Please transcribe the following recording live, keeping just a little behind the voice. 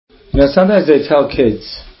Sometimes they tell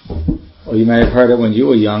kids, or you may have heard it when you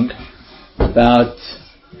were young, about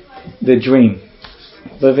the dream.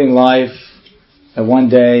 Living life, and one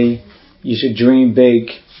day you should dream big,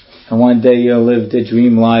 and one day you'll live the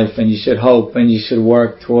dream life, and you should hope, and you should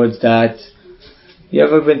work towards that. You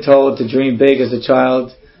ever been told to dream big as a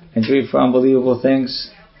child, and dream for unbelievable things?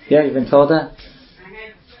 Yeah, you've been told that?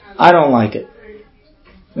 I don't like it.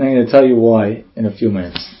 And I'm going to tell you why in a few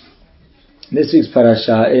minutes. This week's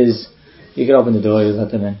parasha is, you can open the door, you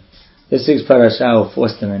let them in. This week's parasha, I will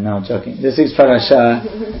force them in, no I'm joking. This week's parasha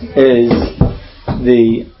is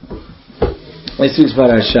the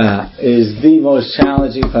most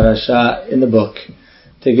challenging parasha in the book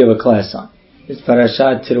to give a class on. It's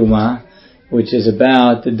parasha Terumah, which is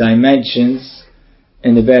about the dimensions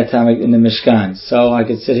in the Mishkan. So I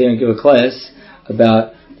could sit here and give a class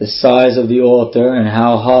about the size of the altar and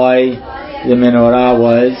how high the menorah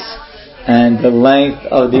was and the length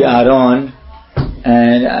of the Aron,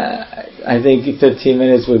 and I think 15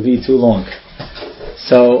 minutes would be too long.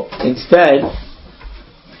 So instead,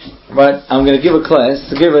 but I'm going to give a class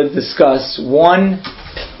to discuss one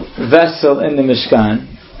vessel in the Mishkan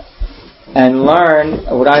and learn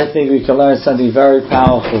what I think we can learn something very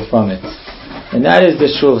powerful from it. And that is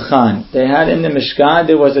the Shulhan. They had in the Mishkan,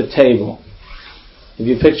 there was a table. If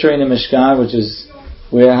you picture in the Mishkan, which is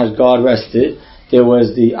where God rested, there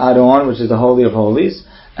was the Aron, which is the Holy of Holies,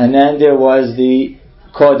 and then there was the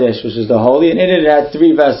Kodesh, which is the Holy, and in it had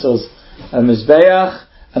three vessels, a Mizbeach,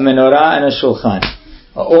 a Menorah, and a Shulhan.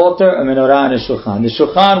 An altar, a Menorah, and a Shulhan. The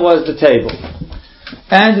Shulhan was the table.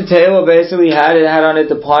 And the table basically had on it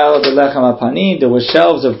the pile of the Lechem HaPanim, there were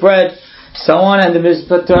shelves of bread, so on, and the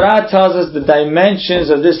Torah tells us the dimensions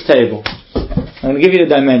of this table. I'm going to give you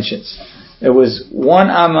the dimensions. It was 1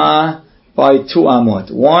 amah by 2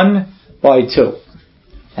 amot. 1 by 2.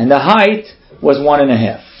 And the height was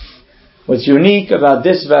 1.5. What's unique about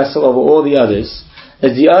this vessel over all the others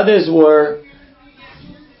is the others were,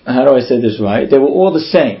 how do I say this right? They were all the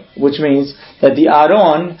same, which means that the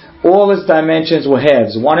Aron, all its dimensions were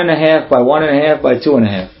halves. 1.5 by 1.5 by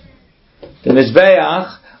 2.5. The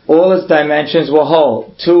Mizbeach, all its dimensions were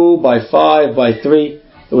whole. 2 by 5 by 3.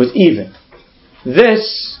 It was even.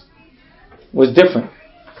 This was different.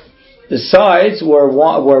 The sides were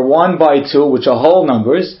 1 by 2, which are whole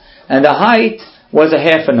numbers, and the height was a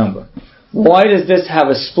half a number. Why does this have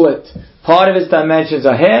a split? Part of its dimensions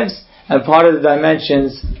are halves, and part of the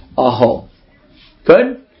dimensions are whole.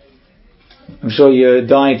 Good? I'm sure you're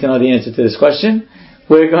dying to know the answer to this question.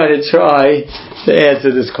 We're going to try to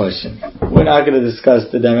answer this question. We're not going to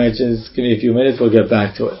discuss the dimensions. Give me a few minutes, we'll get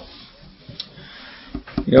back to it.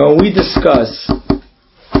 When we discuss,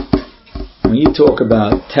 when you talk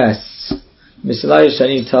about tests, Mr.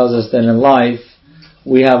 Shani tells us that in life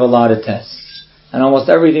we have a lot of tests. And almost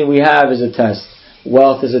everything we have is a test.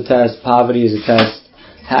 Wealth is a test, poverty is a test,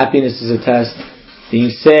 happiness is a test, being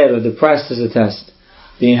sad or depressed is a test,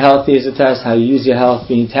 being healthy is a test, how you use your health,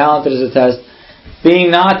 being talented is a test,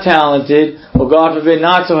 being not talented, or God forbid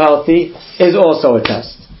not so healthy, is also a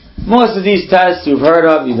test. Most of these tests you've heard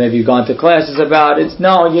of, maybe you've gone to classes about it. I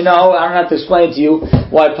don't have to explain to you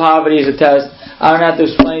why poverty is a test. I don't have to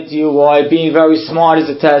explain to you why being very smart is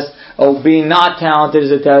a test, or being not talented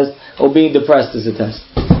is a test, or being depressed is a test.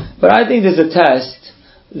 But I think there's a test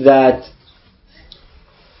that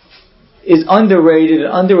is underrated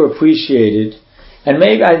and underappreciated, and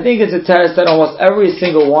maybe I think it's a test that almost every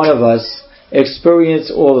single one of us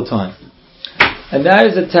experience all the time. And that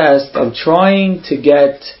is a test of trying to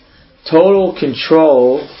get total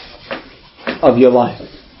control of your life.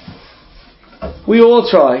 We all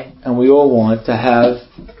try, and we all want to have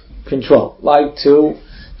control. Like to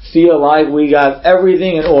feel like we got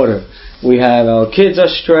everything in order. We have our kids are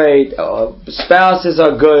straight, our spouses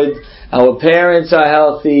are good, our parents are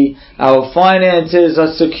healthy, our finances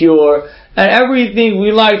are secure, and everything,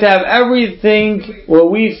 we like to have everything where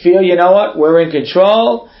we feel, we're in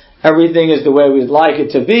control, everything is the way we'd like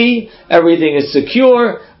it to be, everything is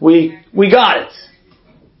secure, we got it.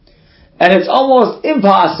 And it's almost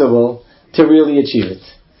impossible to really achieve it.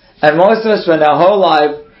 And most of us spend our whole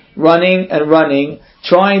life running,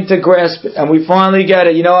 trying to grasp it, and we finally get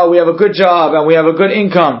it. We have a good job, and we have a good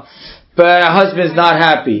income, but our husband's not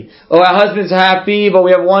happy. Or our husband's happy, but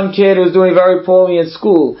we have one kid who's doing very poorly in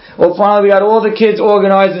school. Or finally we got all the kids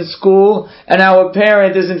organized in school, and our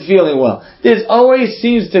parent isn't feeling well. There always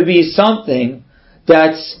seems to be something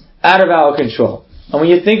that's out of our control. And when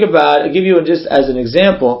you think about it, I'll give you just as an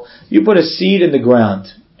example, you put a seed in the ground.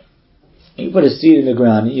 You put a seed in the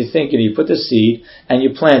ground, and you're thinking, you put the seed, and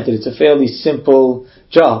you plant it. It's a fairly simple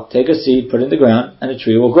job. Take a seed, put it in the ground, and a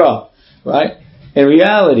tree will grow. Right? In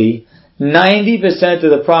reality, 90%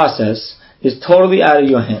 of the process is totally out of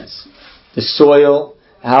your hands. The soil,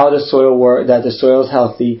 how the soil works, that the soil is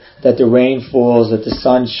healthy, that the rain falls, that the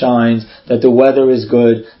sun shines, that the weather is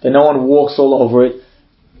good, that no one walks all over it.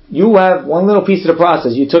 You have one little piece of the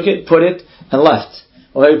process. You took it, put it, and left.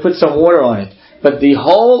 Or maybe put some water on it. But the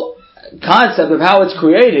whole concept of how it's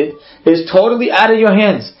created is totally out of your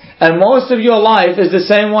hands. And most of your life is the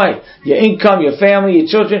same way. Your income, your family, your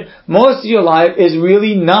children, most of your life is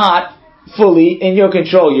really not fully in your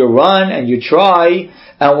control. You run and you try,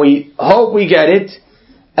 and we hope we get it,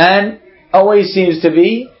 and always seems to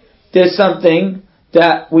be there's something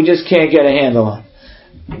that we just can't get a handle on.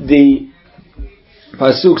 The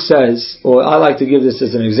pasuk says, or I like to give this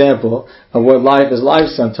as an example of what life is like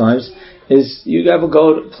sometimes, is you ever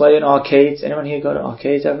go to play in arcades? Anyone here go to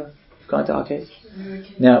arcades ever? Gone to arcades?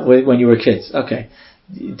 No, when you were kids. Okay.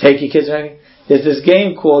 You take your kids or anything? There's this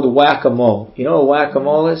game called whack-a-mole. You know what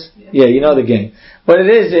whack-a-mole is? Yeah, you know the game. What it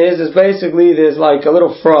is basically there's like a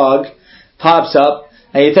little frog pops up,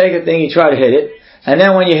 and you take a thing, you try to hit it, and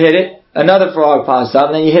then when you hit it, another frog pops up,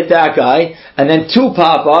 and then you hit that guy, and then two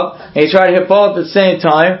pop up, and you try to hit both at the same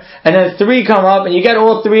time, and then three come up, and you get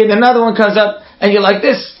all three, and another one comes up, and you're like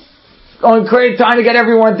this, going crazy, trying to get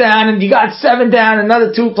everyone down, and you got 7 down,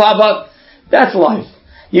 another 2 pop up. That's life.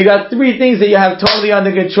 You got 3 things that you have totally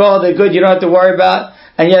under control, they're good, you don't have to worry about,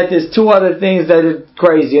 and yet there's 2 other things that are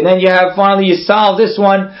crazy. And then you have, finally you solve this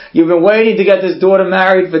one, you've been waiting to get this daughter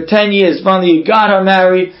married for 10 years, finally you got her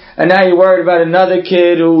married, and now you're worried about another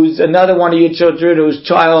kid who's another one of your children whose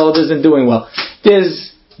child isn't doing well.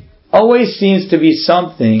 There's always seems to be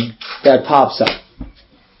something that pops up.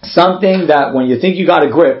 Something that when you think you got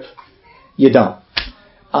a grip, you don't.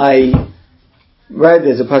 I read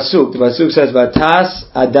there's a pasuk. The pasuk says,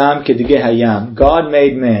 ותעשה אדם כדגי hayam. God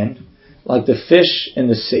made man like the fish in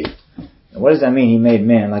the sea. And what does that mean? He made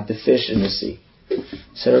man like the fish in the sea.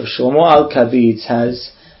 So Rav Shlomo Alkabetz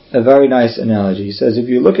has a very nice analogy. He says, if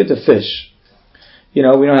you look at the fish, we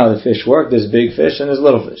know how the fish work. There's big fish and there's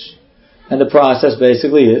little fish. And the process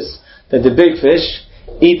basically is that the big fish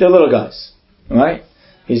eat the little guys. Right?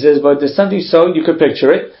 He says, but there's something so you could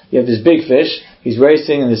picture it. You have this big fish, he's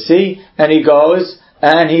racing in the sea, and he goes,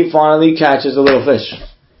 and he finally catches a little fish.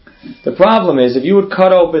 The problem is, if you would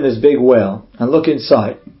cut open this big whale, and look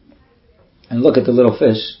inside, and look at the little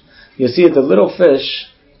fish, you'll see that the little fish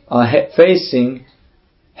are facing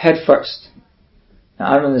head first.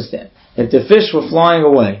 Now, I don't understand. If the fish were flying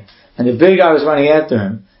away, and the big guy was running after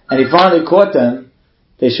him, and he finally caught them,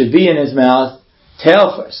 they should be in his mouth,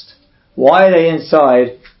 tail first. Why are they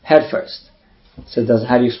inside, head first? So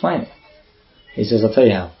how do you explain it? He says, I'll tell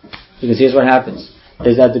you how. Because here's what happens,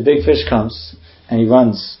 is that the big fish comes, and he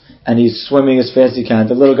runs, and he's swimming as fast as he can.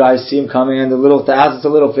 The little guys see him coming, and the little thousands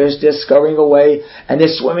of little fish, they're scurrying away, and they're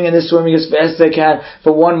swimming as fast as they can.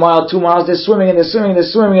 For 1 mile, 2 miles, they're swimming, and they're swimming,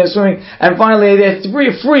 and finally they're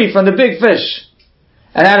free from the big fish.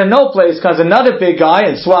 And out of no place comes another big guy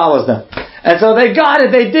and swallows them. And so they got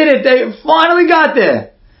it, they did it, they finally got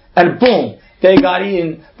there. And boom, they got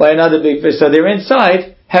eaten by another big fish. So they're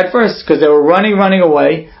inside head first because they were running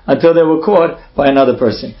away until they were caught by another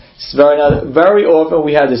person. It's very often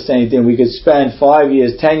we have the same thing. We could spend 5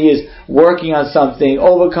 years, 10 years working on something,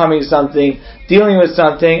 overcoming something, dealing with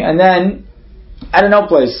something, and then out of no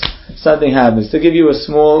place something happens. To give you a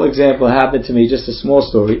small example, it happened to me, just a small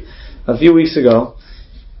story. A few weeks ago,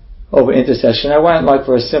 over intercession, I went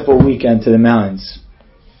for a simple weekend to the mountains.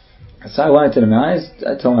 So I went to the mountains.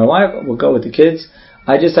 I told my wife, we'll go with the kids.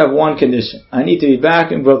 I just have one condition. I need to be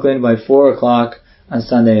back in Brooklyn by 4 o'clock on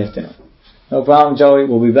Sunday afternoon. No problem, Joey.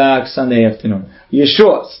 We'll be back Sunday afternoon. You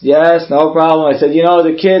sure? Yes, no problem. I said,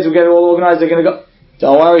 the kids will get it all organized. They're going to go.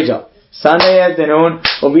 Don't worry, Joe. Sunday afternoon,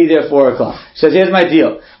 we'll be there 4 o'clock. She says, here's my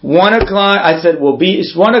deal. 1 o'clock, I said,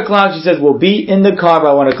 it's 1 o'clock. She says, we'll be in the car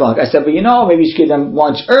by 1 o'clock. I said, but maybe you should give them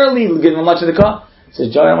lunch early, give them lunch in the car. She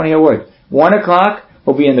says, Joey, I want to hear a word. 1 o'clock,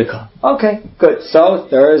 we'll be in the car. Okay, good. So,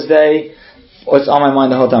 Thursday, it's on my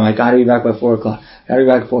mind the whole time. I gotta be back by 4 o'clock.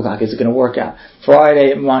 Is it gonna work out?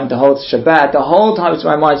 Friday, the whole Shabbat, the whole time it's in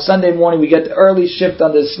my mind. Sunday morning, we get the early shift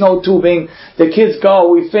on the snow tubing. The kids go,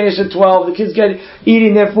 we finish at 12. The kids get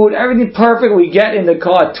eating their food. Everything perfect. We get in the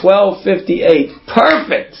car at 12:58.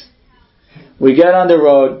 Perfect! We get on the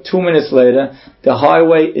road. 2 minutes later, the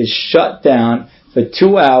highway is shut down for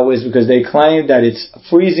 2 hours because they claim that it's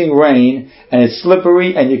freezing rain and it's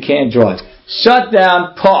slippery and you can't drive. Shut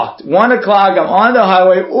down, parked. 1 o'clock, I'm on the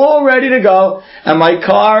highway, all ready to go, and my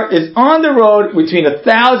car is on the road between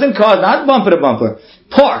 1,000 cars, not bumper to bumper.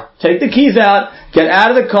 Park. Take the keys out, get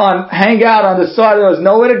out of the car, and hang out on the side. There's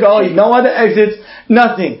nowhere to go, no other exits,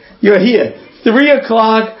 nothing. You're here. 3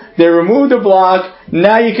 o'clock, they removed the block,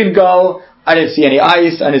 now you can go. I didn't see any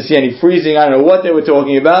ice, I didn't see any freezing, I don't know what they were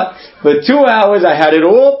talking about, but 2 hours I had it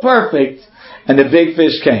all perfect, and the big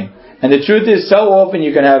fish came. And the truth is, so often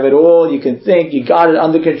you can have it all, you can think, you got it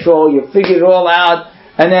under control, you figured it all out,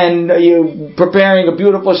 and then you're preparing a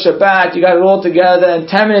beautiful Shabbat, you got it all together, and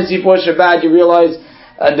 10 minutes before Shabbat you realize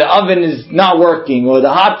the oven is not working, or the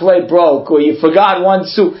hot plate broke, or you forgot one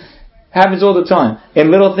soup. Happens all the time.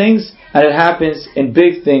 In little things, and it happens in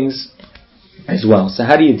big things as well. So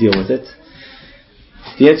how do you deal with it?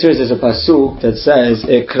 The answer is there's a pasuk that says,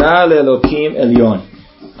 Akrah לאלוקים עליון.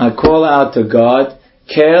 I call out to God,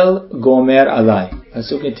 kel gomer alai.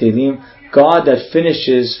 Pasuk in Tehillim, God that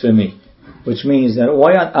finishes for me. Which means that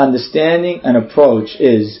my understanding and approach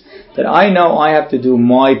is that I know I have to do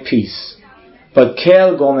my piece. But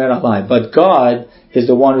kel gomer alai. But God is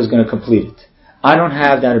the one who's going to complete it. I don't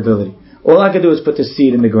have that ability. All I can do is put the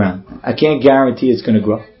seed in the ground. I can't guarantee it's going to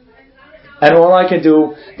grow. And all I can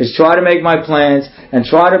do is try to make my plans and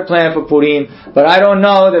try to plan for Purim, but I don't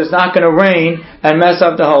know that it's not going to rain and mess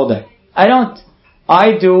up the whole day. I don't.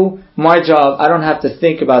 I do my job. I don't have to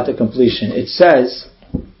think about the completion. It says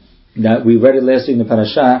that we read it last week in the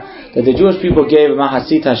parasha that the Jewish people gave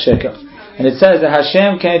mahasit shekel, and it says that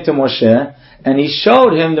Hashem came to Moshe and he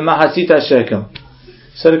showed him the mahasit shekel.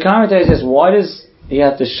 So the commentator says, why does he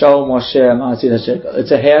have to show Moshe mahasit shekel?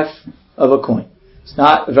 It's a half of a coin. It's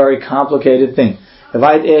not a very complicated thing. If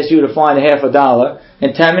I ask you to find $50,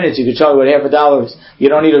 in 10 minutes you can show me what $50 is. You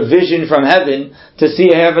don't need a vision from heaven to see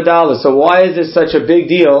 $50. So why is this such a big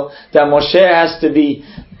deal that Moshe has to be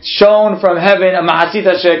shown from heaven a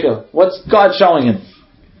mahasit shekel? What's God showing him?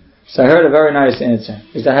 So I heard a very nice answer.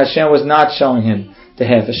 Is that Hashem was not showing him the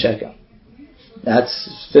half a shekel.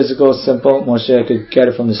 That's physical, simple. Moshe could get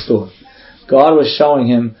it from the store. God was showing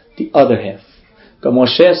him the other half. But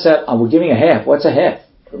Moshe said, we're giving a half. What's a half?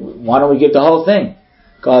 Why don't we give the whole thing?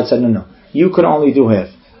 God said, no. You can only do half.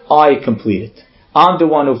 I complete it. I'm the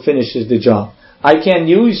one who finishes the job.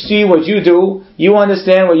 You see what you do. You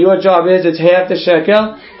understand what your job is. It's half the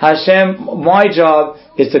shekel. Hashem, my job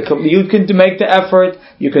is you can make the effort.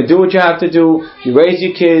 You can do what you have to do. You raise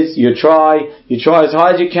your kids. You try as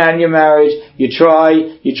hard as you can in your marriage. You try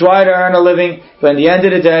to earn a living. But at the end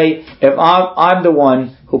of the day, if I'm the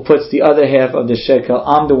one who puts the other half of the shekel,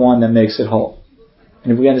 I'm the one that makes it whole.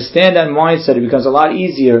 And if we understand that mindset, it becomes a lot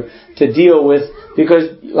easier to deal with,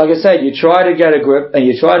 because, like I said, you try to get a grip, and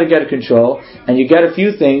you try to get a control, and you get a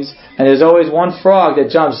few things, and there's always one frog that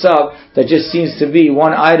jumps up that just seems to be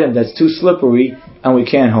one item that's too slippery, and we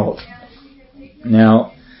can't hold.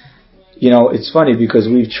 Now, it's funny because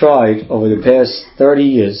we've tried over the past 30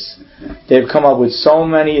 years, they've come up with so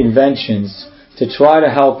many inventions to try to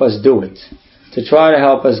help us do it, to try to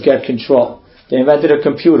help us get control. They invented a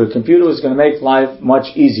computer. Computer was going to make life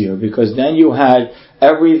much easier because then you had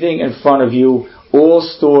everything in front of you, all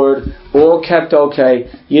stored, all kept okay.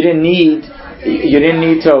 You didn't need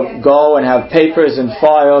to go and have papers and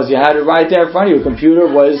files. You had it right there in front of you. A computer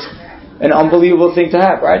was an unbelievable thing to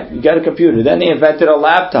have, right? You get a computer. Then they invented a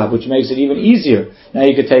laptop, which makes it even easier. Now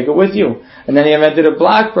you can take it with you. And then they invented a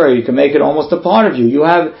BlackBerry. You can make it almost a part of you. You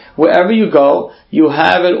have, wherever you go, you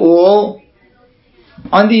have it all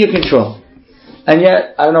under your control. And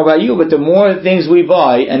yet, I don't know about you, but the more things we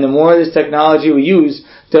buy and the more of this technology we use,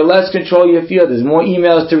 the less control you feel. There's more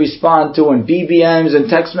emails to respond to and BBMs and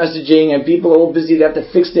text messaging and people are all busy. They have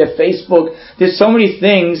to fix their Facebook. There's so many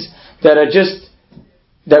things that are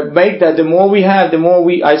that make that the more we have,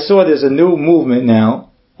 I saw there's a new movement now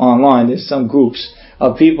online. There's some groups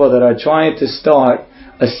of people that are trying to start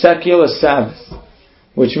a secular Sabbath,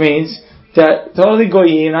 which means that totally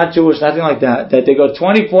goyim, not Jewish, nothing like that they go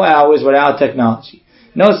 24 hours without technology.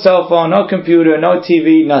 No cell phone, no computer, no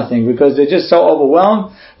TV, nothing, because they're just so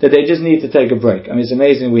overwhelmed that they just need to take a break. I mean, it's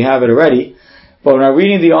amazing we have it already, but when I'm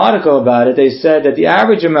reading the article about it, they said that the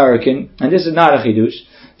average American, and this is not a chidush,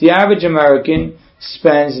 the average American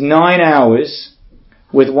spends 9 hours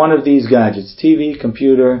with one of these gadgets, TV,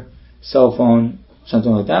 computer, cell phone,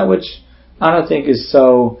 something like that, which I don't think is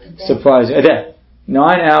so surprising.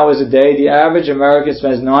 9 hours a day. The average American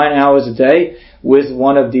spends 9 hours a day with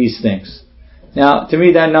one of these things. Now, to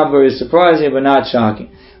me that number is surprising but not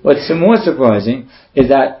shocking. What's more surprising is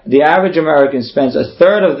that the average American spends a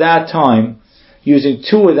third of that time using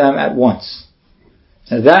 2 of them at once.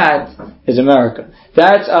 Now that is America.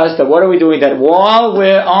 That's us. That what are we doing? That while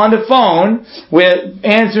we're on the phone, we're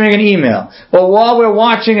answering an email. Or while we're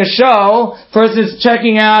watching a show, person's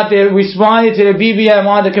checking out, they're responding to the BBM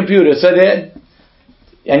on the computer. So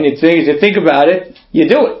and you think about it, you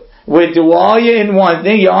do it. While you're in one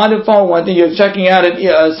thing, you're on the phone, one thing, you're checking out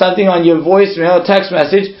something on your voicemail, text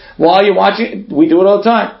message, while you're watching, we do it all the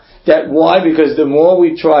time. Why? Because the more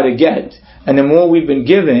we try to get, and the more we've been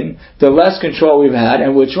given, the less control we've had,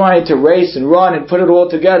 and we're trying to race and run and put it all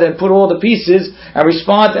together and put all the pieces and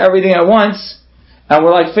respond to everything at once, and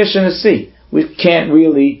we're like fish in the sea. We can't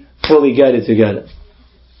really fully get it together.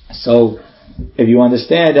 So, if you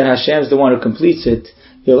understand that Hashem's the one who completes it,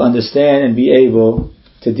 you'll understand and be able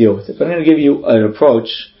to deal with it. But I'm going to give you an approach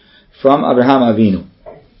from Abraham Avinu.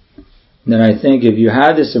 Then I think if you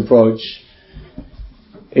have this approach,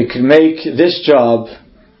 it can make this job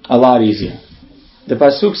a lot easier. The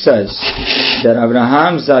pasuk says that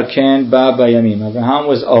Abraham zaken ba bayamim. Abraham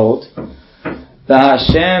was old.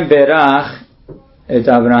 Hashem berach et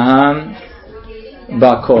Abraham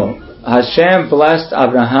bakol. Hashem blessed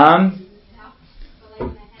Abraham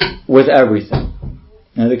with everything.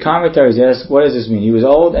 Now the commentaries ask, what does this mean? He was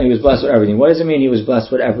old and he was blessed with everything. What does it mean he was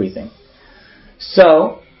blessed with everything?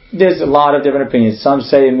 So, there's a lot of different opinions. Some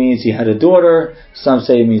say it means he had a daughter. Some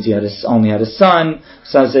say it means he only had a son.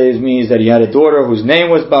 Some say it means that he had a daughter whose name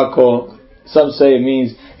was Bakol. Some say it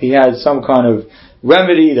means he had some kind of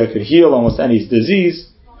remedy that could heal almost any disease.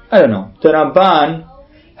 I don't know. The Ramban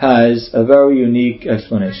has a very unique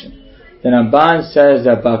explanation. The Ramban says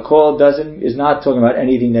that Bakol is not talking about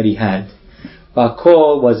anything that he had.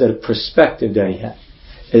 Bakol was a perspective that he had.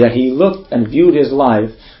 That he looked and viewed his life,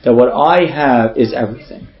 that what I have is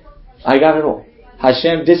everything. I got it all.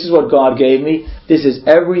 Hashem, this is what God gave me. This is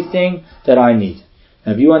everything that I need.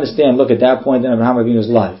 Now if you understand, look at that point in Abraham Avinu's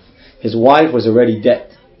life. His wife was already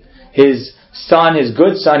dead. His son, his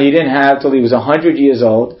good son, he didn't have till he was 100 years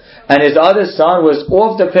old. And his other son was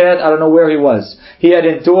off the path, I don't know where he was. He had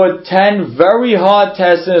endured 10 very hard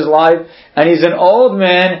tests in his life, and he's an old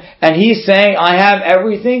man, and he's saying, I have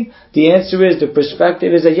everything. The answer is, the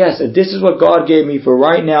perspective is that yes, this is what God gave me for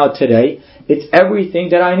right now, today. It's everything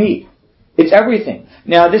that I need. It's everything.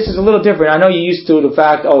 Now, this is a little different. I know you're used to the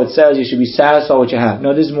fact, it says you should be satisfied with what you have.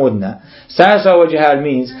 No, this is more than that. Satisfied with what you have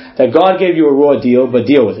means that God gave you a raw deal, but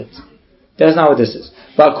deal with it. That's not what this is.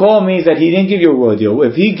 Bakol means that He didn't give you a raw deal.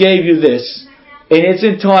 If He gave you this, in its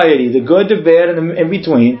entirety, the good, the bad, and the in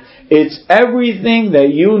between, it's everything that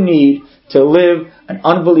you need to live an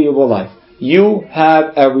unbelievable life. You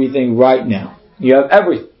have everything right now. You have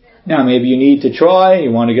everything. Now, maybe you need to try,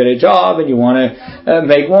 you want to get a job, and you want to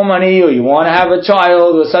make more money, or you want to have a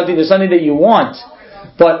child, or something. There's something that you want.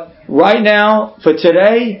 But right now, for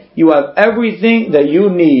today, you have everything that you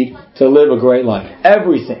need to live a great life.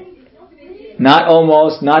 Everything. Not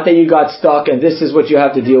almost, not that you got stuck and this is what you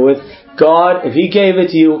have to deal with. God, if He gave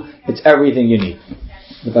it to you, it's everything you need.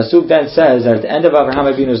 The pasuk then says that at the end of Abraham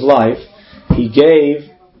Avinu's life, he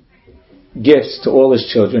gave gifts to all his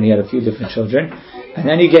children. He had a few different children. And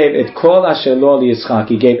then he gave it kol asher lo liYitzchak.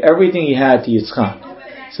 He gave everything he had to Yitzchak.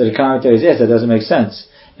 So the commentary is, yes, that doesn't make sense.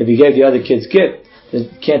 If he gave the other kids gift, you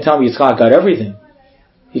can't tell me Yitzchak got everything.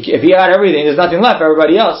 If he had everything, there's nothing left for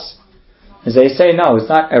everybody else. As they say, no, it's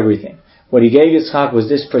not everything. What he gave Yitzchak was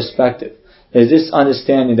this perspective. There's this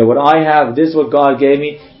understanding that what I have, this is what God gave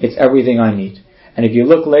me, it's everything I need. And if you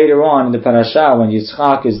look later on in the parasha, when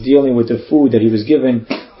Yitzchak is dealing with the food that he was given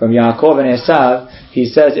from Yaakov and Esav, he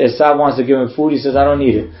says, Esav wants to give him food, he says, I don't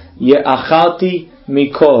need it. Achalti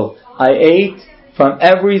mikol. I ate from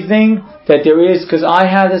everything that there is, because I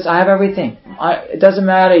have this, I have everything. It doesn't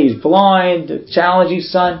matter, he's blind, challenging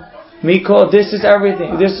son. Mikol, this is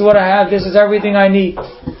everything. This is what I have, this is everything I need.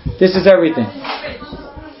 This is everything.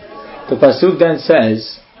 The pasuk then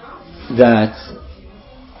says that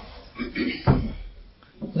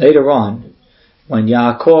later on, when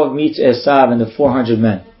Yaakov meets Esav and the 400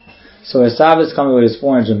 men, so Esav is coming with his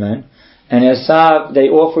 400 men, and Esav, they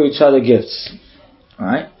offer each other gifts.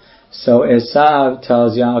 Alright? So Esav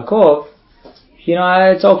tells Yaakov,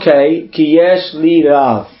 it's okay, ki yesh li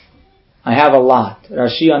rav. I have a lot.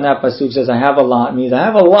 Rashi on that pasuk says, I have a lot, means I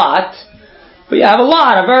have a lot, but I have a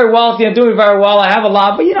lot, I'm very wealthy, I'm doing very well, I have a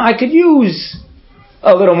lot, but I could use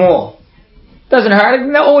a little more. Doesn't hurt, I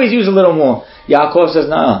can always use a little more. Yaakov says,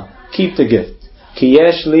 no, keep the gift. Ki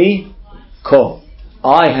yesh li kol.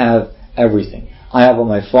 I have everything. I have what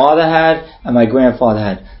my father had and my grandfather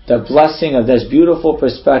had. The blessing of this beautiful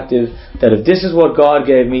perspective that if this is what God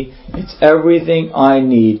gave me, it's everything I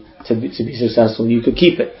need to be successful. You could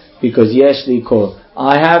keep it because yesh li kol.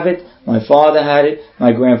 I have it, my father had it,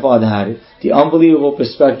 my grandfather had it. The unbelievable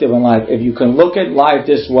perspective in life. If you can look at life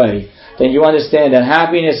this way, then you understand that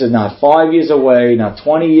happiness is not 5 years away, not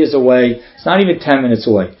 20 years away, it's not even 10 minutes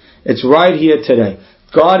away. It's right here today.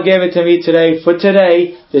 God gave it to me today. For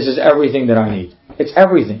today, this is everything that I need. It's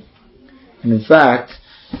everything. And in fact,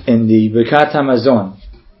 in the Birkat HaMazon,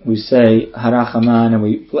 we say Harachaman, and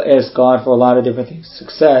we ask God for a lot of different things,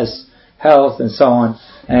 success, health, and so on.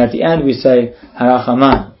 And at the end we say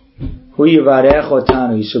Harachaman, Hu Yivarech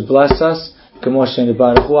Otanu, you should bless us,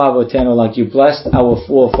 like you blessed our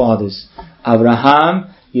forefathers,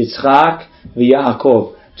 Abraham, Yitzchak,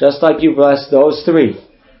 Yaakov, just like you blessed those three.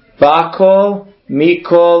 Bakol,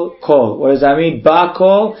 Mikol, Kol. What does that mean?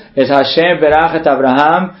 Bakol is Hashem berachet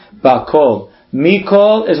Abraham, Bakol.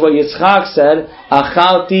 Mikol is what Yitzchak said,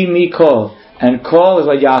 Achalti Mikol. And Kol is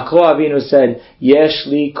what Yaakov Avinu said, Yesh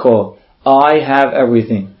li Kol. I have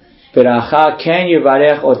everything. Beracha ken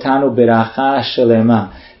yivarech otanu beracha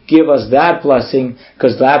shelema. Give us that blessing,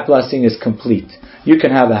 because that blessing is complete. You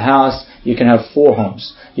can have a house, you can have 4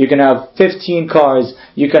 homes, you can have 15 cars,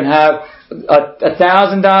 you can have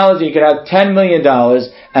 $1,000, you can have $10 million,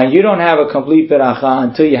 and you don't have a complete beracha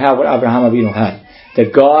until you have what Abraham Avinu had.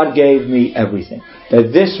 That God gave me everything.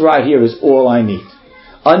 That this right here is all I need.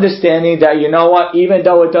 Understanding that, you know what, even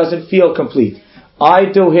though it doesn't feel complete, I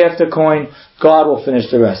do half the coin, God will finish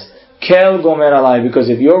the rest. Kel gomer alai, because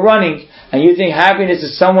if you're running and you think happiness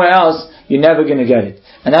is somewhere else, you're never going to get it.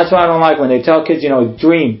 And that's why I don't like when they tell kids,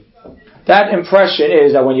 dream. That impression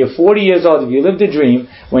is that when you're 40 years old, if you live the dream,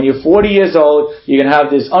 when you're 40 years old, you're going to have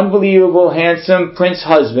this unbelievable, handsome prince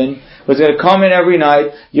husband who's going to come in every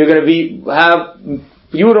night. You're going to have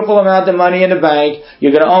beautiful amount of money in the bank.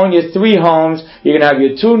 You're going to own your 3 homes. You're going to have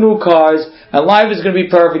your 2 new cars. And life is going to be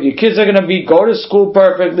perfect. Your kids are going to go to school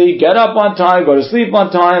perfectly, get up on time, go to sleep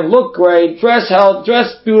on time, look great, dress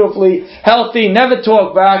beautifully, healthy, never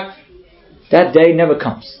talk back. That day never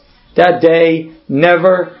comes. That day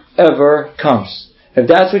never, ever comes. If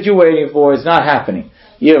that's what you're waiting for, it's not happening.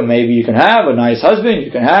 Maybe you can have a nice husband,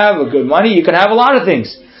 you can have a good money, you can have a lot of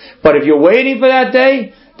things. But if you're waiting for that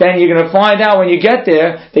day, then you're going to find out when you get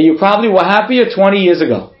there that you probably were happier 20 years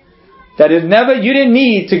ago. That you didn't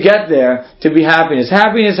need to get there to be happiness.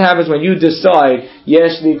 Happiness happens when you decide,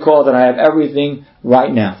 yes, we call that I have everything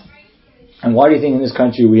right now. And why do you think in this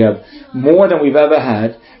country we have more than we've ever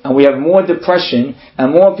had, and we have more depression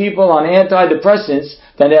and more people on antidepressants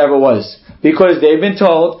than there ever was? Because they've been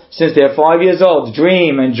told since they're 5 years old,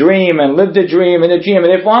 dream and live the dream and the dream,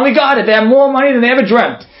 and they finally got it. They have more money than they ever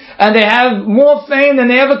dreamt, and they have more fame than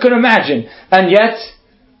they ever could imagine, and yet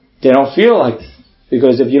they don't feel like it.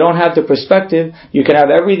 Because if you don't have the perspective, you can have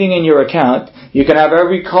everything in your account, you can have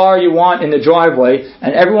every car you want in the driveway,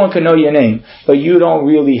 and everyone can know your name, but you don't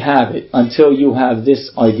really have it until you have this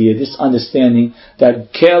idea, this understanding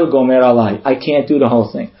that kel gomer alai, I can't do the whole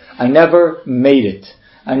thing. I never made it.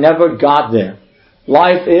 I never got there.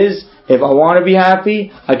 Life is, if I want to be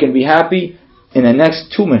happy, I can be happy in the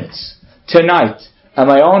next 2 minutes. Tonight, at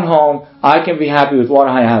my own home, I can be happy with what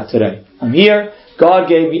I have today. I'm here. God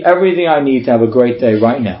gave me everything I need to have a great day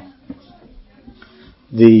right now.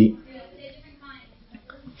 The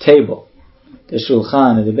table, the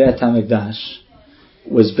Shulhan of the Beit HaMikdash,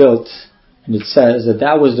 was built, and it says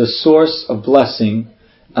that was the source of blessing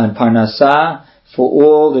and parnasah for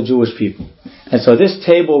all the Jewish people. And so this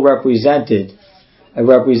table represented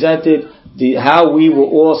how we were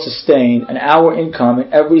all sustained and our income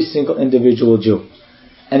in every single individual Jew.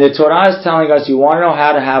 And the Torah is telling us, you want to know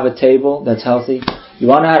how to have a table that's healthy? You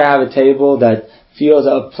want to know how to have a table that feels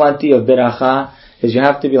plenty of beracha? Because you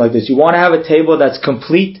have to be like this. You want to have a table that's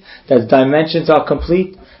complete, that dimensions are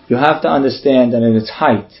complete? You have to understand that in its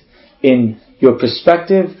height, in your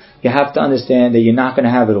perspective, you have to understand that you're not going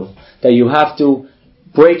to have it all. That you have to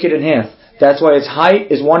break it in half. That's why its height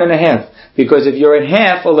is 1.5. Because if you're in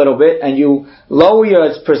half a little bit and you lower your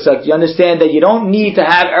perspective, you understand that you don't need to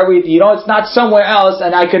have everything. It's not somewhere else,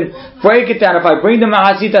 and I can break it down. If I bring the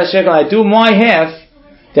mahasita shekel and I do my half,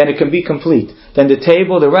 then it can be complete. Then the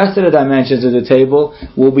table, the rest of the dimensions of the table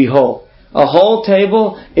will be whole. A whole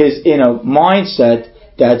table is in a mindset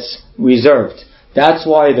that's reserved. That's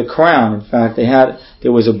why the crown, in fact,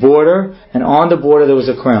 there was a border, and on the border there was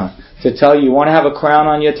a crown. To tell you want to have a crown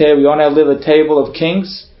on your table, you want to live a table of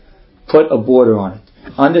kings, put a border on it.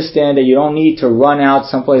 Understand that you don't need to run out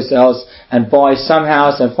someplace else and buy some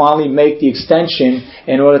house and finally make the extension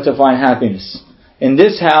in order to find happiness. In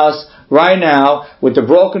this house, right now, with the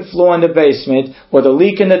broken floor in the basement, or the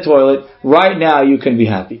leak in the toilet, right now you can be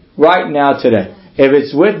happy. Right now, today. If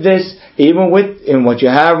it's with this, even in what you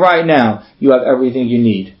have right now, you have everything you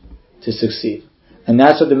need to succeed. And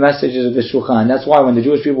that's what the message is of the Shulhan. That's why when the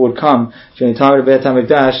Jewish people would come during the time of the Beit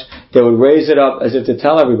HaMikdash, they would raise it up as if to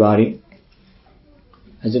tell everybody,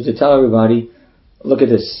 look at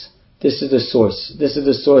this. This is the source. This is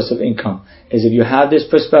the source of income. Is if you have this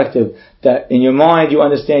perspective that in your mind you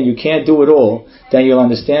understand you can't do it all, then you'll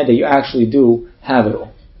understand that you actually do have it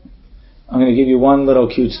all. I'm going to give you one little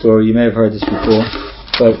cute story. You may have heard this before,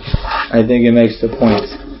 but I think it makes the point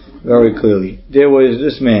very clearly. There was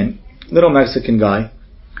this man, little Mexican guy,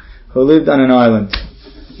 who lived on an island.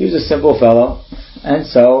 He was a simple fellow, and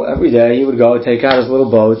so every day he would go take out his little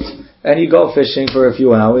boat, and he'd go fishing for a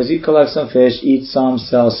few hours. He'd collect some fish, eat some,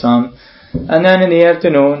 sell some, and then in the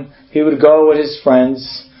afternoon he would go with his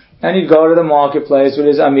friends, and he'd go to the marketplace with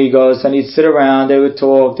his amigos, and he'd sit around, they would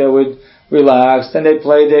talk, they would relax, then they'd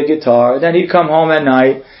play their guitar, then he'd come home at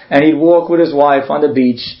night, and he'd walk with his wife on the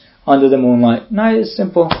beach under the moonlight. Nice,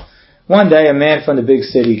 simple. One day a man from the big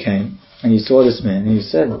city came, and he saw this man, and he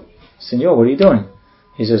said, "Senor, what are you doing?"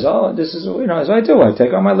 He says, "Oh, this is, that's what I do. I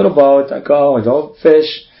take on my little boat, I go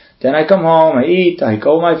fish, then I come home, I eat, I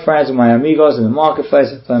go with my friends, with my amigos in the marketplace,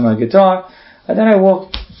 I play my guitar, and then I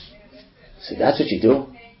walk." I said, "That's what you do?"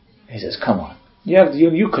 He says, "Come on.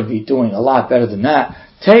 You could be doing a lot better than that.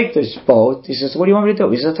 Take this boat." He says, "What do you want me to do?"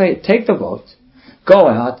 He says, "I'll tell you, take the boat, go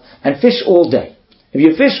out, and fish all day. If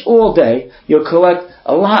you fish all day, you'll collect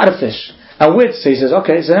a lot of fish. And so he says,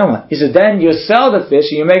 "Okay, so then what?" He says, "Then you sell the fish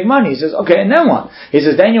and you make money." He says, "Okay, and then what?" He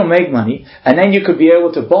says, "Then you'll make money, and then you could be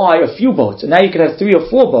able to buy a few boats. And now you could have 3 or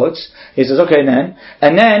 4 boats." He says, "Okay, then.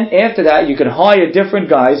 And then after that, you can hire different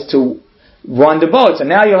guys to run the boats. And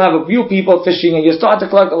now you'll have a few people fishing, and you start to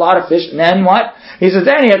collect a lot of fish. And then what?" He says,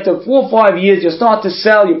 "Then after 4 or 5 years, you'll start to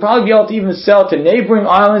sell. You'll probably be able to even sell to neighboring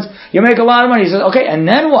islands. You'll make a lot of money." He says, "Okay, and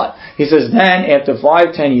then what?" He says, "Then after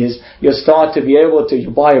 5, 10 years, you'll start to be able to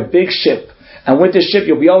buy a big ship. And with the ship,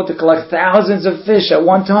 you'll be able to collect thousands of fish at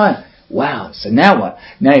one time." Wow. So now what?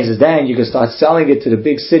 Now he says, "Then you can start selling it to the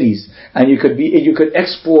big cities, and you could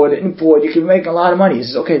export, import, you could make a lot of money." He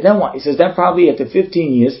says, "Okay, then what?" He says, "Then probably after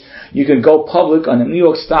 15 years, you can go public on the New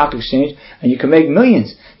York Stock Exchange, and you can make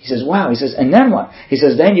millions." He says, "Wow." He says, "And then what?" He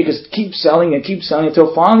says, "Then you can keep selling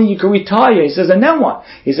until finally you can retire." He says, "And then what?"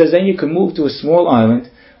 He says, "Then you can move to a small island,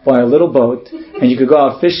 buy a little boat, and you could go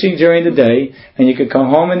out fishing during the day, and you could come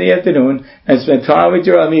home in the afternoon and spend time with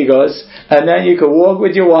your amigos, and then you could walk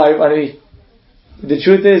with your wife." I mean, the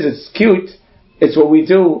truth is, it's cute. It's what we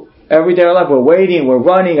do every day of our life. We're waiting, we're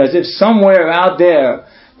running, as if somewhere out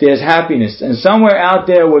there's happiness, and somewhere out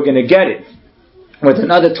there we're going to get it. With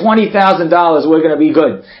another $20,000, we're going to be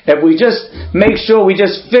good. If we just make sure we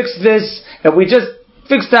just fix this, if we just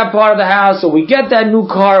fix that part of the house, or we get that new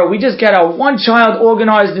car, or we just get our one child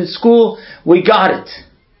organized in school, we got it.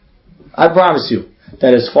 I promise you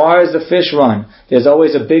that as far as the fish run, there's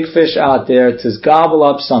always a big fish out there to gobble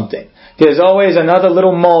up something. There's always another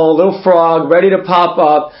little mole, little frog ready to pop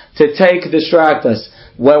up to distract us.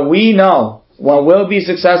 When we know, when we'll be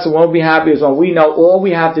successful, when we'll be happy, is when we know all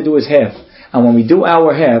we have to do is half. And when we do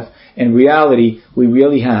our half, in reality, we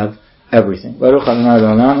really have everything. Baruch Adonai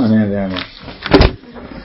Le'olam, amen.